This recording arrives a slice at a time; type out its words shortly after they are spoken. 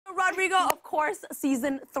Rodrigo, of course,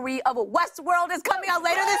 season 3 of Westworld is coming out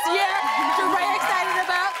later this year, which we're very excited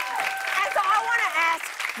about. And so I want to ask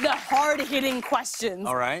the hard-hitting questions.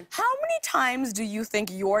 All right. How many times do you think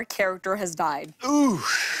your character has died? Ooh.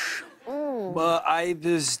 Well, I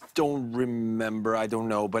just don't remember. I don't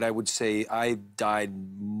know, but I would say I died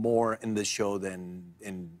more in the show than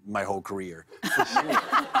in my whole career. For sure.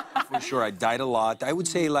 For sure, I died a lot. I would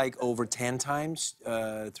say like over 10 times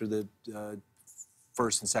through the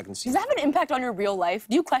first and second season. Does that have an impact on your real life?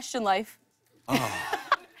 Do you question life? Oh.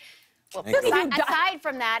 Well, aside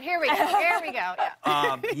from that, here we go. Here we go.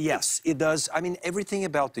 Yeah. Yes, it does. I mean, everything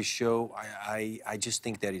about the show, I just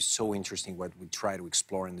think that is so interesting what we try to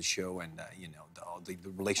explore in the show, and you know, the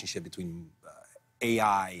relationship between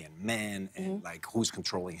AI and man, and like who's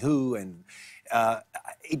controlling who, and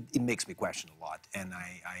it makes me question a lot. And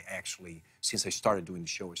I actually, since I started doing the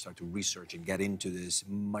show, I started to research and get into this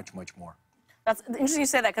much more. That's interesting you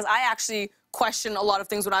say that, because I actually question a lot of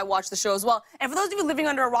things when I watch the show as well. And for those of you living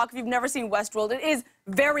under a rock, if you've never seen Westworld, it is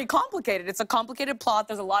very complicated. It's a complicated plot.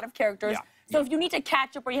 There's a lot of characters. Yeah. So if you need to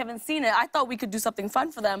catch up or you haven't seen it, I thought we could do something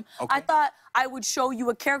fun for them. Okay. I thought I would show you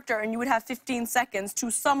a character and you would have 15 seconds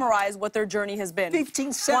to summarize what their journey has been.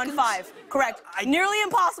 15 seconds? 1-5. Correct. Nearly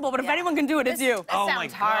impossible, but if anyone can do it, it's you. Oh my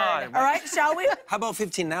God. All right, shall we? How about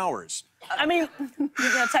 15 hours? I mean, you're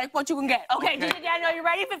gonna take what you can get. Okay, Daniel, you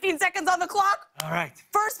ready? 15 seconds on the clock? All right.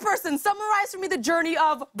 First person, summarize for me the journey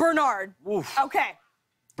of Bernard. Oof. Okay.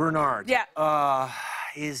 Bernard. Yeah.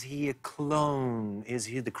 Is he a clone? Is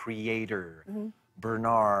he the creator?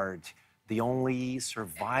 Bernard, the only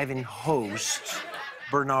surviving host.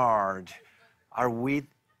 Bernard, are we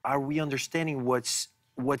understanding what's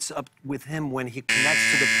up with him when he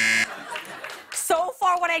connects to the... So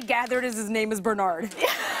far, what I gathered is his name is Bernard.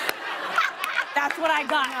 That's what I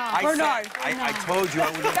got. Bernard. I told you I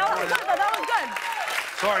would. That was good, though. That was good.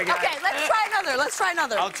 Sorry, guys. Okay, let's try another. Let's try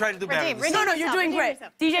another. I'll try to do better. No, you're doing great.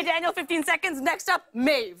 DJ Daniel, 15 seconds. Next up,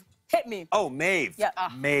 Maeve. Hit me. Oh, Maeve. Yeah.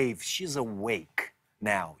 Maeve, she's awake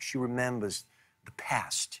now. She remembers the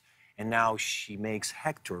past. And now she makes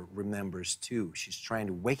Hector remembers too. She's trying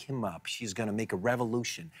to wake him up. She's gonna make a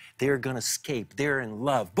revolution. They're gonna escape. They're in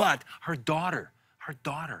love. But her daughter,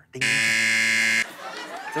 they need to...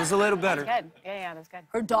 That was a little better. That's good. Yeah, that's good.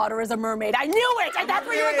 Her daughter is a mermaid. I knew it! That's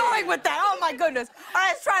where you were going with that. Oh, my goodness. All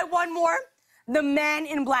right, let's try one more. The Man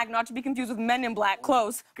in Black, not to be confused with Men in Black,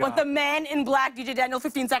 close. But the Man in Black, DJ Daniel,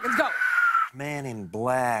 15 seconds, go. Man in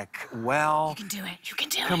Black, well... You can do it. You can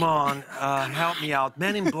do it. Come on, help me out.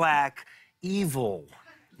 Men in Black, evil,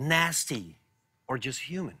 nasty, or just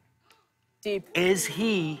human? Deep. Is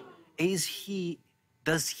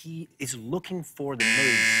looking for the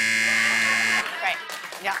maze. Right,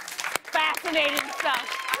 yeah. Fascinating stuff.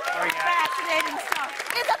 Sorry, guys. Fascinating stuff.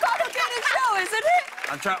 It's a complicated show, isn't it?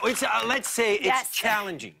 I'm trying. Let's say it's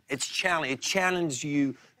challenging. It's challenging. It challenges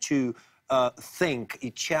you to think.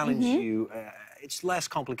 It challenges you. It's less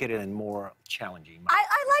complicated and more challenging. I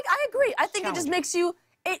agree. I think it just makes you.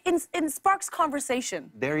 It sparks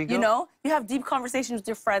conversation. There you go. You know, you have deep conversations with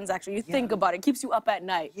your friends. Actually, you think about it. Keeps you up at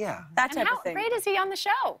night. Yeah. That type of thing. How great is he on the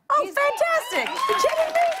show? Oh, fantastic! You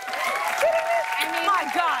kidding me? I mean,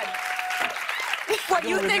 My God. What,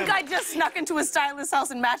 you think I just snuck into a stylist's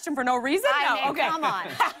house and matched him for no reason? I No, mean, okay. come on.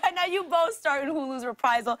 Now, you both star in Hulu's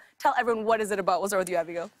Reprisal. Tell everyone, what is it about? We'll start with you,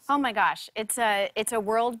 Abigail. Oh, my gosh. It's a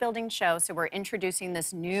world-building show, so we're introducing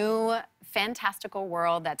this new fantastical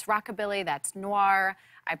world that's rockabilly, that's noir.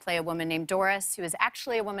 I play a woman named Doris, who is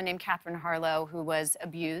actually a woman named Catherine Harlow, who was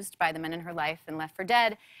abused by the men in her life and left for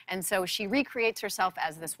dead. And so she recreates herself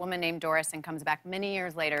as this woman named Doris and comes back many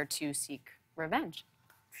years later to seek revenge.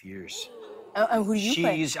 Fierce. And who do you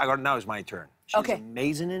play? Now it's my turn. She's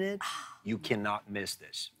amazing in it. You cannot miss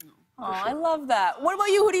this. Oh, I love that. What about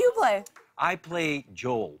you? Who do you play? I play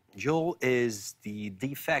Joel. Joel is the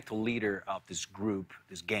de facto leader of this group,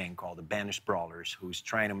 this gang called the Banished Brawlers, who's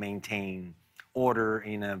trying to maintain order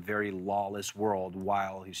in a very lawless world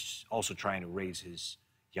while he's also trying to raise his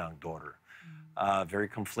young daughter. Very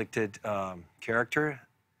conflicted character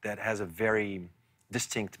that has a very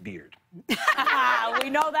distinct beard. We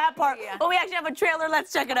know that part. But we actually have a trailer.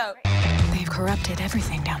 Let's check it out. They've corrupted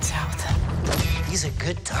everything down south. These are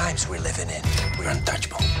good times we're living in. We're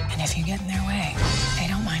untouchable. And if you get in their way, they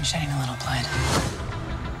don't mind shedding a little blood.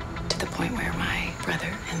 To the point where my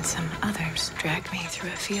brother and some others dragged me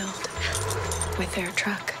through a field with their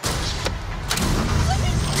truck.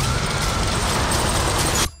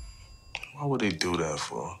 Why would they do that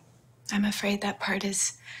for? I'm afraid that part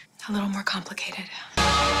is a little more complicated.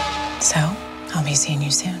 So, I'll be seeing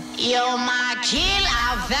you soon. You're my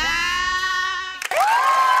killer vibe.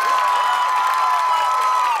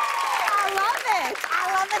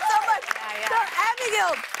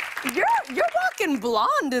 Abigail, you're walking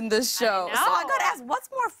blonde in this show. I So I know. gotta ask, what's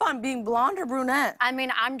more fun, being blonde or brunette? I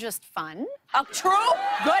mean, I'm just fun. True?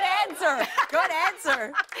 Good answer. Good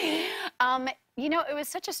answer. You know, it was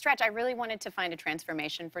such a stretch. I really wanted to find a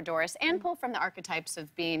transformation for Doris and pull from the archetypes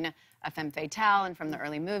of being a femme fatale and from the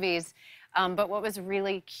early movies. But what was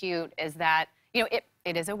really cute is that, you know,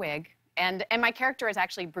 it is a wig. And my character is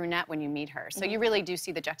actually brunette when you meet her. So you really do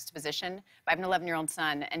see the juxtaposition. I have an 11-year-old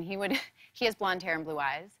son, and he has blonde hair and blue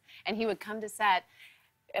eyes. And he would come to set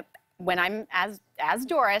when I'm as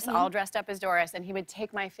Doris, all dressed up as Doris, and he would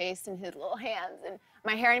take my face in his little hands and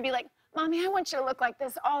my hair and be like, Mommy, I want you to look like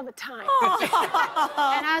this all the time.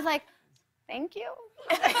 And I was like, thank you.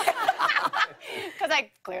 Because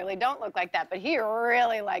I clearly don't look like that, but he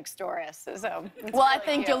really likes Doris. So Well, I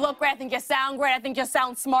think you look great. I think you sound great. I think you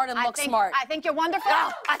sound smart and look smart. I think you're wonderful.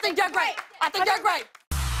 I think you're great. I think you're great.